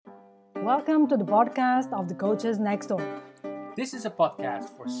Welcome to the podcast of the Coaches Next Door. This is a podcast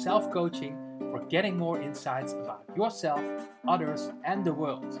for self-coaching, for getting more insights about yourself, others, and the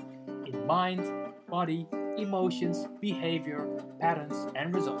world in mind, body, emotions, behavior, patterns,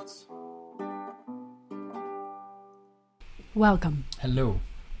 and results. Welcome. Hello.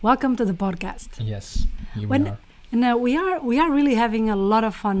 Welcome to the podcast. Yes, here we are. And we are really having a lot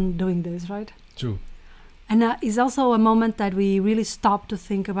of fun doing this, right? True. And it's also a moment that we really stop to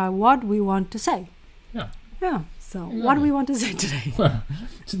think about what we want to say. Yeah. Yeah. So Exactly. what do we want to say today? Well,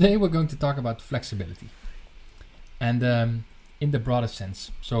 today we're going to talk about flexibility. And in the broader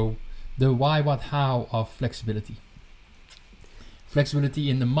sense. So the why, what, how of flexibility. Flexibility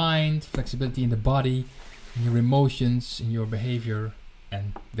in the mind, flexibility in the body, in your emotions, in your behavior,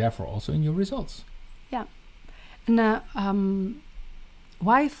 and therefore also in your results. And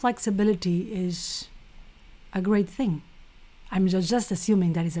why flexibility is a great thing? I'm just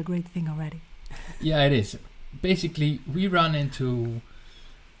assuming that it's a great thing already. Yeah, it is. Basically, we run into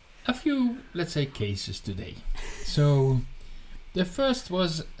a few, let's say, cases today. So the first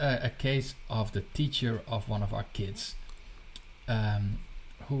was a case of the teacher of one of our kids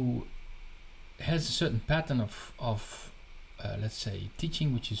who has a certain pattern of let's say,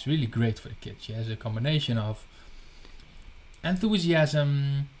 teaching, which is really great for the kids. She has a combination of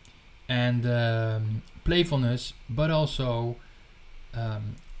enthusiasm and playfulness, but also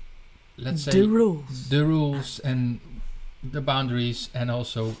let's say the rules and the boundaries, and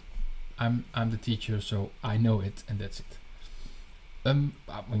also I'm the teacher, so I know it, and that's it. I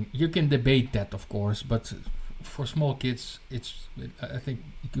mean, you can debate that, of course, but for small kids, I think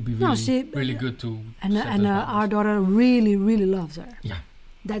it could be really good to. And our daughter really loves her. Yeah,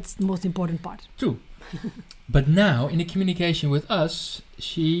 that's the most important part. True. But now, in the communication with us,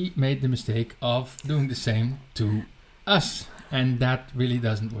 she made the mistake of doing the same to us. And that really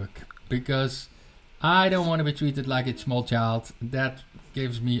doesn't work. Because I don't want to be treated like a small child. That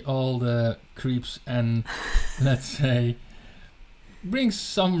gives me all the creeps and, let's say, brings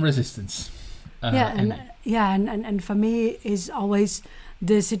some resistance. And for me, is always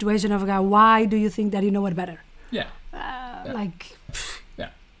the situation of, why do you think that you know it better? Yeah. Like...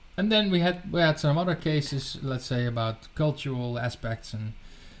 And then we had some other cases, let's say, about cultural aspects,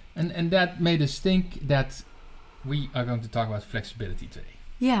 and that made us think that we are going to talk about flexibility today.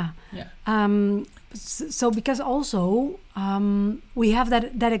 Yeah. So because also we have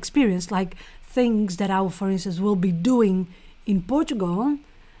that experience, like things that for instance, will be doing in Portugal.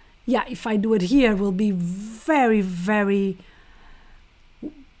 Yeah, if I do it here, will be very, very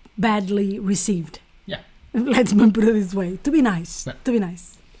badly received. Yeah. Let's put it this way. To be nice. Yeah. To be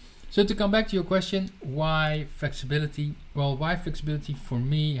nice. So to come back to your question, why flexibility? Well, why flexibility for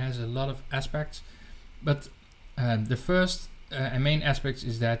me has a lot of aspects, but the first and main aspect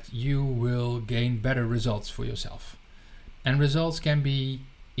is that you will gain better results for yourself. And results can be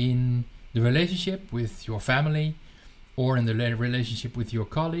in the relationship with your family, or in the relationship with your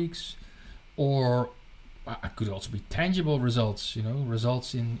colleagues, or it could also be tangible results,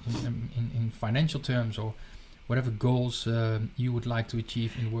 results in financial terms, or whatever goals you would like to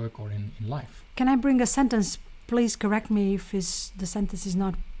achieve in work or in life. Can I bring a sentence? Please correct me if the sentence is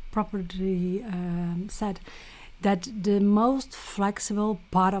not properly said. That the most flexible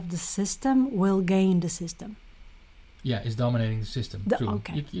part of the system will gain the system. Yeah, is dominating the system. True.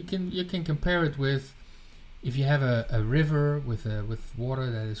 Okay. You can compare it with if you have a river with water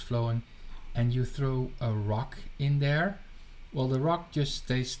that is flowing, and you throw a rock in there. Well, the rock just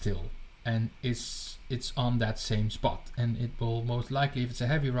stays still, and it's on that same spot, and it will most likely, if it's a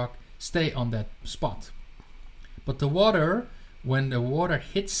heavy rock, stay on that spot. But the water, when the water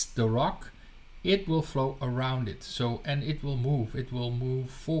hits the rock, it will flow around it. And it will move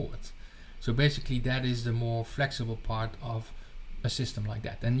forward. So basically, that is the more flexible part of a system like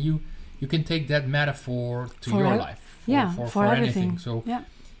that. And you can take that metaphor to your life. For anything. So yeah.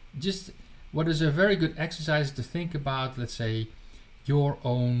 Just what is a very good exercise to think about, let's say, your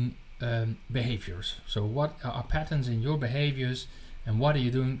own behaviors. So what are patterns in your behaviors, and what are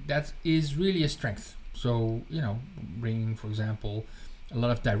you doing? That is really a strength. So, bringing, for example, a lot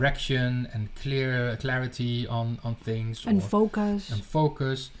of direction and clarity on things. And focus.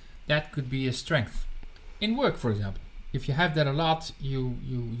 That could be a strength. In work, for example. If you have that a lot, you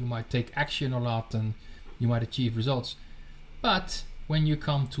might take action a lot and you might achieve results. But when you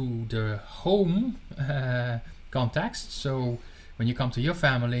come to the home context, so when you come to your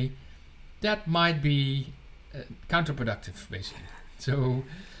family, that might be counterproductive, basically. So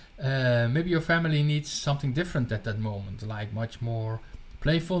maybe your family needs something different at that moment, like much more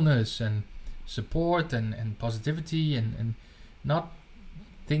playfulness and support and positivity, and not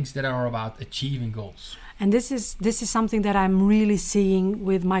things that are about achieving goals. And this is something that I'm really seeing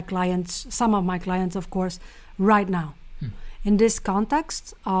with my clients, some of my clients, of course, right now. In this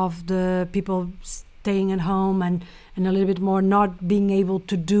context of the people staying at home and a little bit more not being able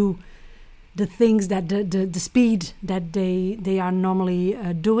to do the things that the speed that they are normally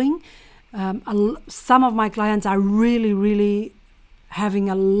doing. Some of my clients are really, really having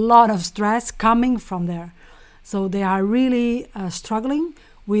a lot of stress coming from there. So they are really struggling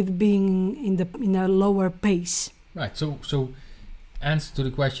with being in a lower pace. Right. So answer to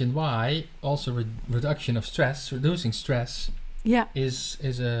the question why, also reduction of stress, reducing stress,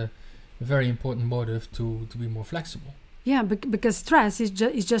 is a very important motive to be more flexible. Yeah, because stress is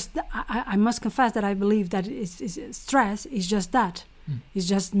just. I must confess that I believe that stress is just that. It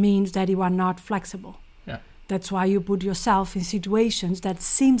just means that you are not flexible. Yeah. That's why you put yourself in situations that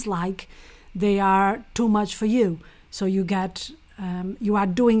seems like they are too much for you. So you get, you are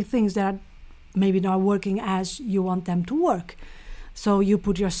doing things that are maybe not working as you want them to work. So you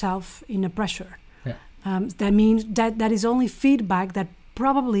put yourself in a pressure. Yeah. That means that is only feedback that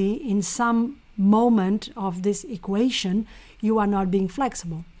probably in some moment of this equation you are not being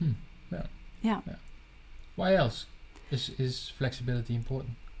flexible. Yeah. Why else is flexibility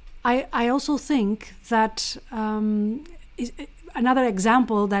important? I also think that another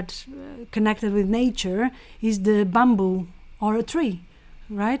example that connected with nature is the bamboo or a tree,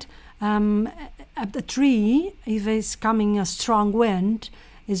 right? At the tree, if it's coming a strong wind,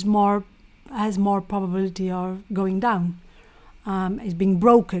 has more probability of going down. It's being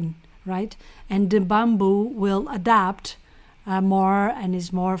broken, right? And the bamboo will adapt more and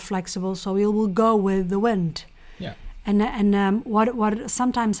is more flexible, so it will go with the wind. Yeah. And what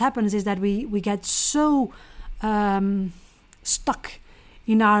sometimes happens is that we get so stuck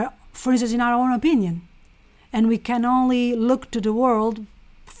for instance, in our own opinion, and we can only look to the world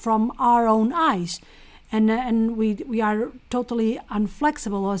from our own eyes, and we are totally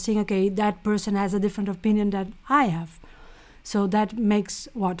unflexible or saying, okay, that person has a different opinion than I have, so that makes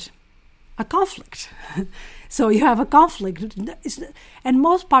what? A conflict. So you have a conflict, and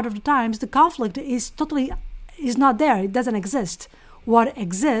most part of the times the conflict is not there. It doesn't exist. What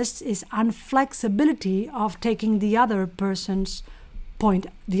exists is unflexibility of taking the other person's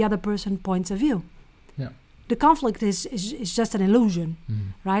points of view. Yeah. The conflict is just an illusion,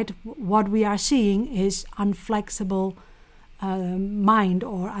 right? What we are seeing is unflexible mind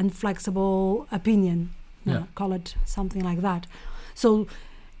or unflexible opinion. Call it something like that. So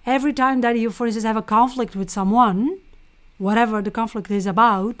every time that you, for instance, have a conflict with someone, whatever the conflict is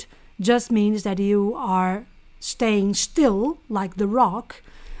about, just means that you are staying still like the rock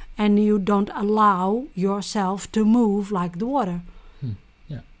and you don't allow yourself to move like the water.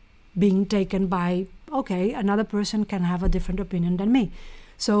 Being taken by, okay, another person can have a different opinion than me.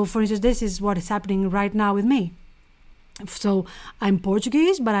 So, for instance, this is what is happening right now with me. So I'm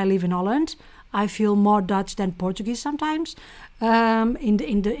Portuguese, but I live in Holland. I feel more Dutch than Portuguese sometimes, in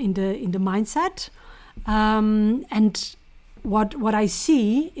the mindset, and what I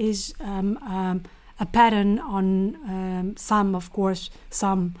see is a pattern on some of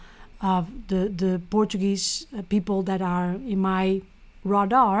the Portuguese people that are in my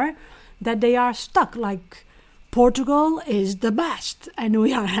radar, that they are stuck like Portugal is the best and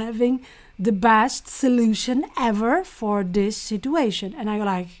we are having the best solution ever for this situation. And I go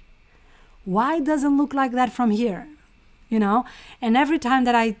like, why doesn't look like that from here? And every time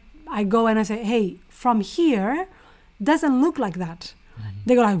that I go and I say, hey, from here doesn't look like that.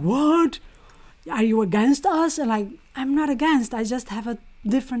 They go like, what? Are you against us? And like, I'm not against, I just have a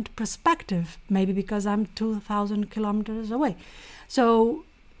different perspective, maybe because I'm 2,000 kilometers away. So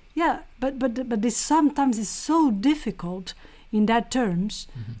yeah, but this sometimes is so difficult in that terms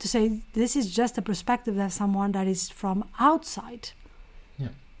to say this is just a perspective of someone that is from outside.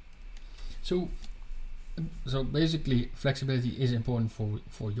 Yeah. So basically flexibility is important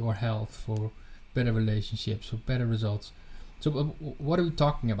for your health, for better relationships, for better results. So what are we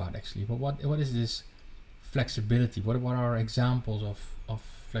talking about actually? What is this flexibility? What are examples of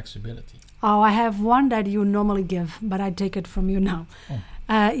flexibility? Oh, I have one that you normally give, but I take it from you now.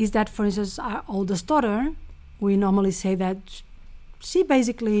 Is that, for instance, our oldest daughter, we normally say that she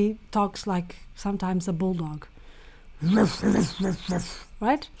basically talks like sometimes a bulldog.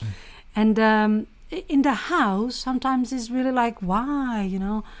 Right? And in the house, sometimes it's really like, why,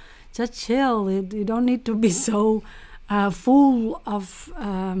 just chill. You don't need to be so full of,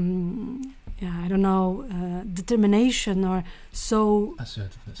 determination or so...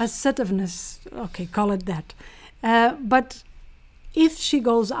 Assertiveness. Okay, call it that. But if she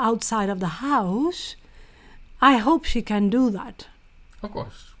goes outside of the house, I hope she can do that. Of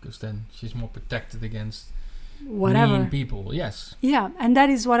course, because then she's more protected against whatever. mean people. Yes. Yeah, and that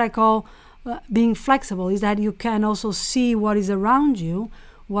is what I call being flexible, is that you can also see what is around you,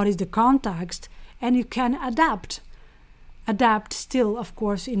 what is the context, and you can adapt. Adapt still, of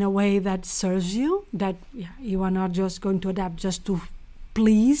course, in a way that serves you, that you are not just going to adapt just to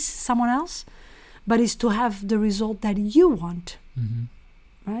please someone else, but is to have the result that you want,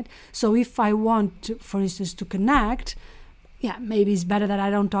 right? So if I want, to, for instance, to connect, maybe it's better that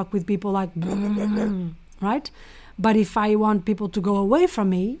I don't talk with people like, right? But if I want people to go away from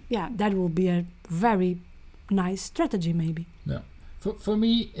me, that will be a very nice strategy, maybe. Yeah. For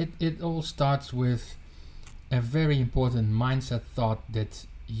me, it all starts with a very important mindset thought that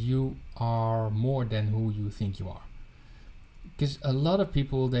you are more than who you think you are. Because a lot of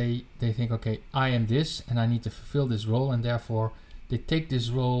people, they think, okay, I am this and I need to fulfill this role, and therefore they take this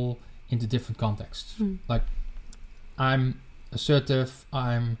role into different contexts. Like, I'm assertive,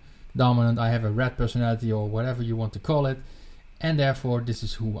 I'm dominant, I have a red personality or whatever you want to call it, and therefore this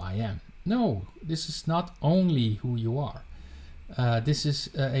is who I am. No, this is not only who you are. This is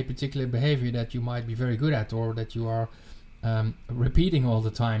a particular behavior that you might be very good at, or that you are repeating all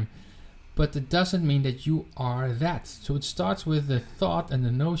the time, but it doesn't mean that you are that. So it starts with the thought and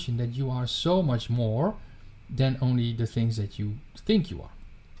the notion that you are so much more than only the things that you think you are.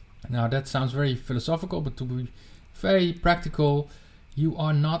 Now that sounds very philosophical, but to be very practical, you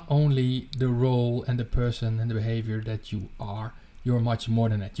are not only the role and the person and the behavior that you are. You're much more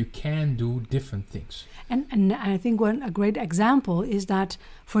than that. You can do different things. And I think a great example is that,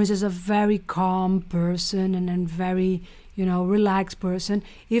 for instance, a very calm person and very, relaxed person,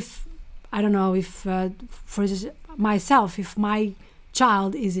 if, I don't know, if, for instance, myself, if my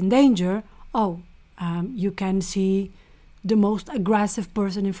child is in danger, you can see the most aggressive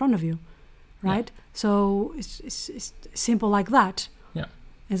person in front of you, right? Yeah. So it's simple like that.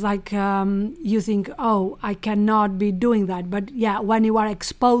 It's like you think, I cannot be doing that. But when you are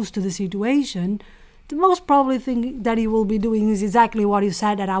exposed to the situation, the most probably thing that you will be doing is exactly what you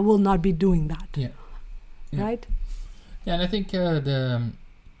said, that I will not be doing that. Yeah. Right? Yeah, and I think the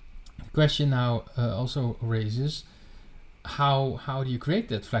question now also raises, how do you create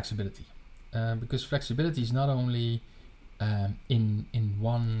that flexibility? Because flexibility is not only in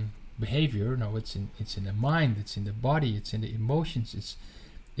one behavior. No, it's in the mind, it's in the body, it's in the emotions,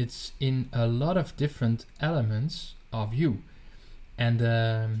 it's in a lot of different elements of you.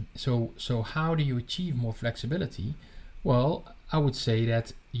 And so how do you achieve more flexibility? Well, I would say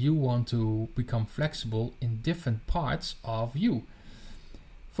that you want to become flexible in different parts of you.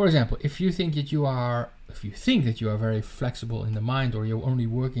 For example, if you think that you are very flexible in the mind, or you're only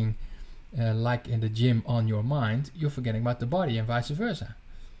working like in the gym on your mind, you're forgetting about the body, and vice versa.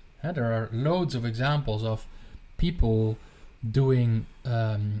 There are loads of examples of people doing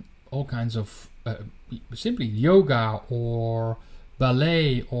all kinds of simply yoga or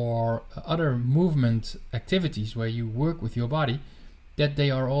ballet or other movement activities where you work with your body, that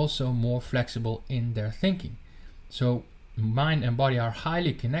they are also more flexible in their thinking. So mind and body are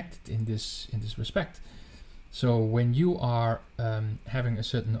highly connected in this respect. So when you are having a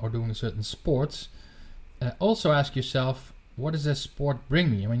certain or doing a certain sports, also ask yourself, what does this sport bring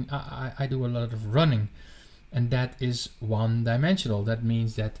me? I mean, I do a lot of running, and that is one-dimensional. That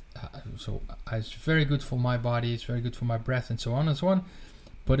means that it's very good for my body, it's very good for my breath, and so on and so on.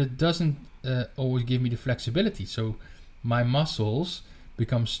 But it doesn't always give me the flexibility. So my muscles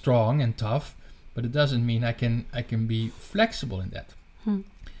become strong and tough, but it doesn't mean I can be flexible in that.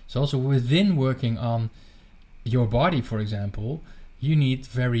 So also within working on your body, for example, you need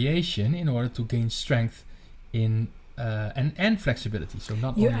variation in order to gain strength in and flexibility. So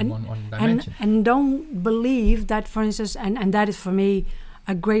not only one dimension. And don't believe that, for instance, and that is for me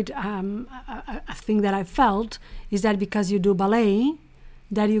a great a thing that I felt, is that because you do ballet,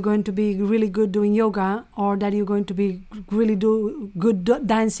 that you're going to be really good doing yoga, or that you're going to be really good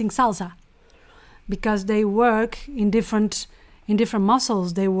dancing salsa, because they work in different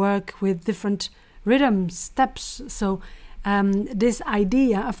muscles. They work with different rhythms, steps. So this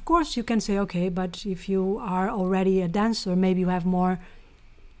idea, of course, you can say, okay, but if you are already a dancer, maybe you have more,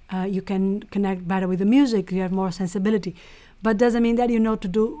 you can connect better with the music, you have more sensibility, but doesn't mean that you know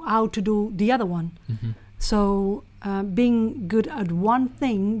how to do the other one. Mm-hmm. So being good at one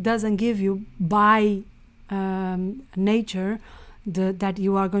thing doesn't give you by nature that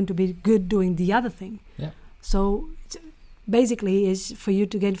you are going to be good doing the other thing. Yeah. So basically, is for you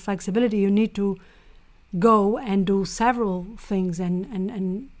to gain flexibility, you need to go and do several things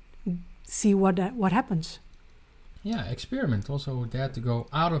and see what happens. Yeah, experiment. Also dare to go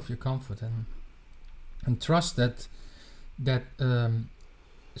out of your comfort and trust that that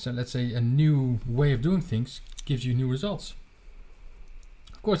so let's say a new way of doing things gives you new results.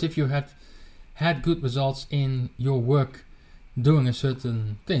 Of course, if you have had good results in your work doing a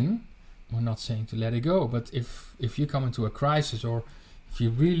certain thing, we're not saying to let it go, but if you come into a crisis, or if you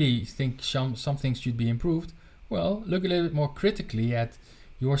really think some things should be improved, well, look a little bit more critically at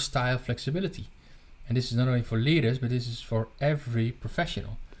your style flexibility. And this is not only for leaders, but this is for every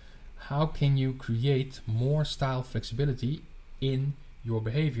professional. How can you create more style flexibility in your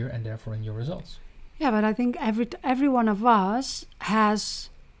behavior and therefore in your results? Yeah, but I think every one of us has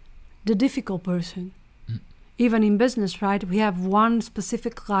the difficult person. Even in business, right? We have one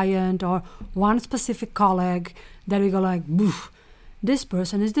specific client or one specific colleague that we go like, boof, this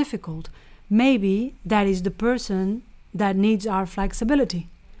person is difficult. Maybe that is the person that needs our flexibility.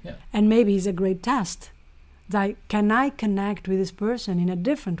 Yeah. And maybe it's a great test. Like, can I connect with this person in a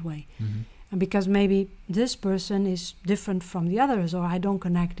different way? Mm-hmm. And because maybe this person is different from the others, or I don't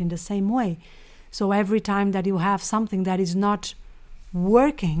connect in the same way. So every time that you have something that is not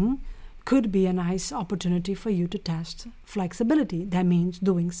working, could be a nice opportunity for you to test flexibility. That means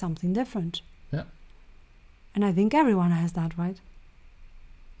doing something different. Yeah. And I think everyone has that, right?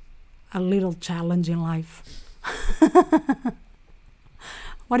 A little challenge in life.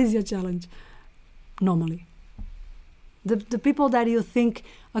 What is your challenge normally? The people that you think,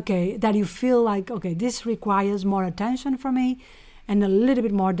 okay, that you feel like, okay, this requires more attention from me and a little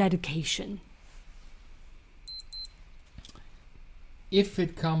bit more dedication. If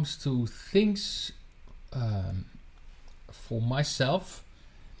it comes to things for myself,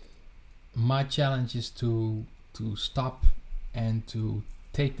 my challenge is to stop and to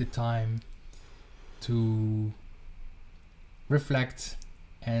take the time to reflect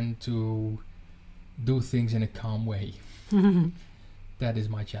and to do things in a calm way. That is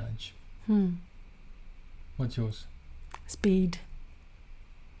my challenge. What's yours? Speed.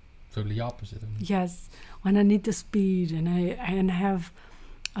 Totally opposite of me. Yes, when I need to speed and I have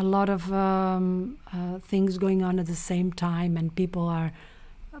a lot of things going on at the same time, and people are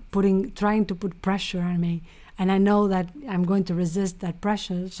trying to put pressure on me, and I know that I'm going to resist that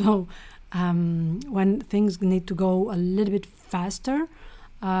pressure. So when things need to go a little bit faster,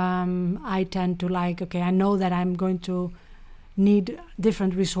 I tend to I know that I'm going to need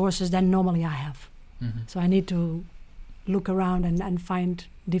different resources than normally I have. Mm-hmm. So I need to look around and find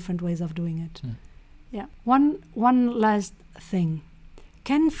different ways of doing it. Yeah. One last thing.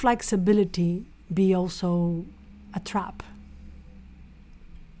 Can flexibility be also a trap?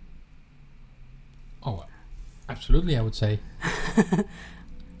 Oh, absolutely, I would say.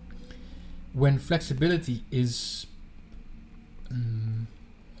 When flexibility is,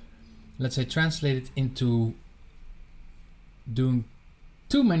 let's say, translated into doing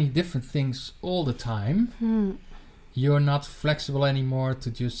too many different things all the time, you're not flexible anymore to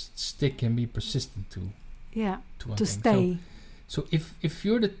just stick and be persistent to one to thing. stay. So if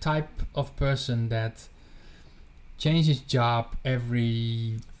you're the type of person that changes job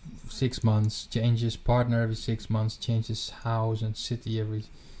every 6 months, changes partner every 6 months, changes house and city every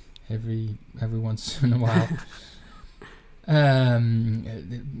once in a while,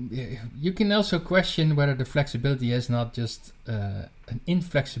 you can also question whether the flexibility is not just an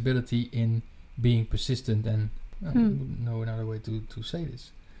inflexibility in being persistent, and know another way to say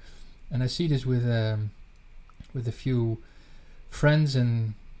this. And I see this with a few friends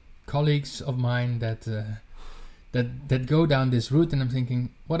and colleagues of mine that go down this route, and I'm thinking,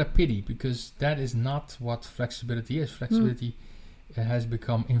 what a pity, because that is not what flexibility is. Flexibility has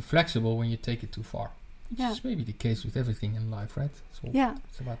become inflexible when you take it too far. Which is maybe the case with everything in life, right? So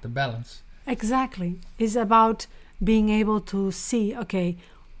it's about the balance. Exactly. It's about being able to see, okay,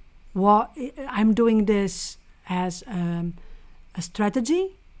 what I'm doing this as a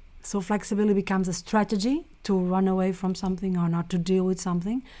strategy. So flexibility becomes a strategy to run away from something or not to deal with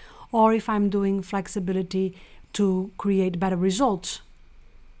something. Or if I'm doing flexibility to create better results.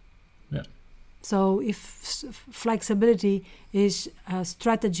 Yeah. So if flexibility is a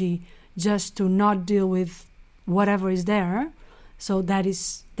strategy just to not deal with whatever is there, so that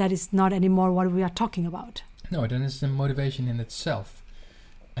is not anymore what we are talking about. No, then it's the motivation in itself.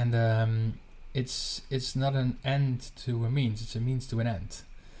 And it's not an end to a means, it's a means to an end.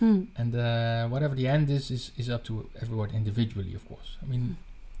 And whatever the end is up to everyone individually, of course. I mean,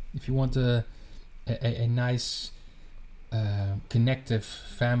 if you want a nice, connective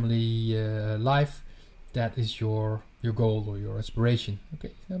family life, that is your goal or your aspiration.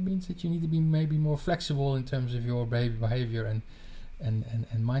 Okay, that means that you need to be maybe more flexible in terms of your behavior and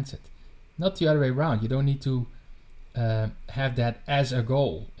mindset. Not the other way around. You don't need to have that as a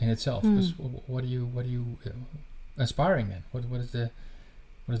goal in itself. Because what do you aspiring then? What is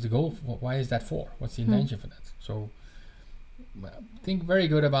the goal? Why is that for? What's the intention for that? So think very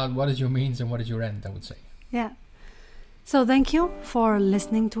good about what is your means and what is your end, I would say. Yeah. So thank you for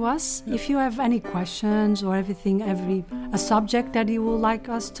listening to us. If you have any questions or a subject that you would like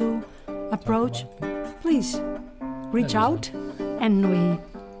us to approach, please reach out and we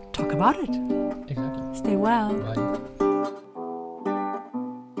talk about it. Exactly. Stay well. Bye.